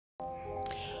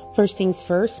First things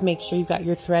first, make sure you've got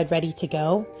your thread ready to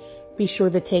go. Be sure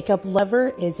the take-up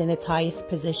lever is in its highest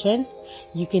position.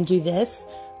 You can do this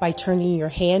by turning your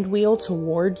hand wheel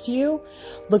towards you,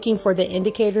 looking for the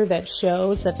indicator that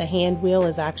shows that the hand wheel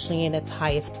is actually in its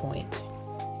highest point.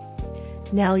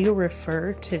 Now you'll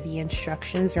refer to the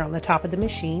instructions that are on the top of the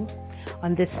machine.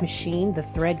 On this machine, the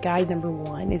thread guide number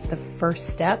 1 is the first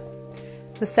step.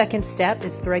 The second step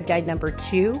is thread guide number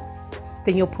 2.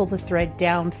 Then you'll pull the thread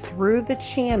down through the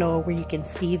channel where you can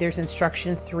see there's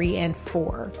instruction 3 and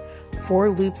 4. 4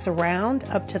 loops around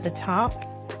up to the top.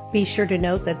 Be sure to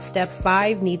note that step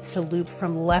 5 needs to loop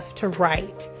from left to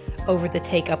right over the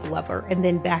take-up lever and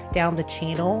then back down the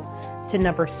channel to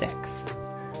number 6.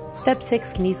 Step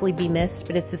 6 can easily be missed,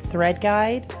 but it's a thread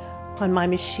guide. On my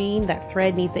machine, that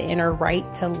thread needs to enter right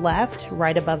to left,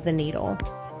 right above the needle.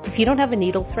 If you don't have a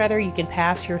needle threader, you can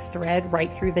pass your thread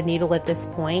right through the needle at this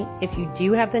point. If you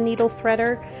do have the needle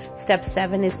threader, step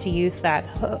 7 is to use that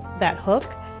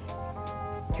hook.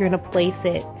 You're going to place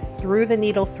it through the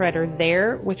needle threader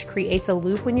there, which creates a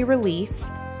loop when you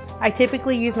release. I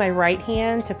typically use my right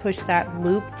hand to push that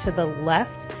loop to the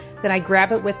left. Then I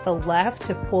grab it with the left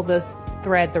to pull the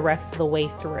thread the rest of the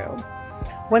way through.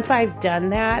 Once I've done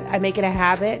that, I make it a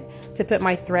habit to put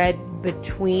my thread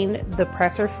between the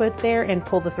presser foot there and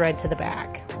pull the thread to the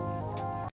back.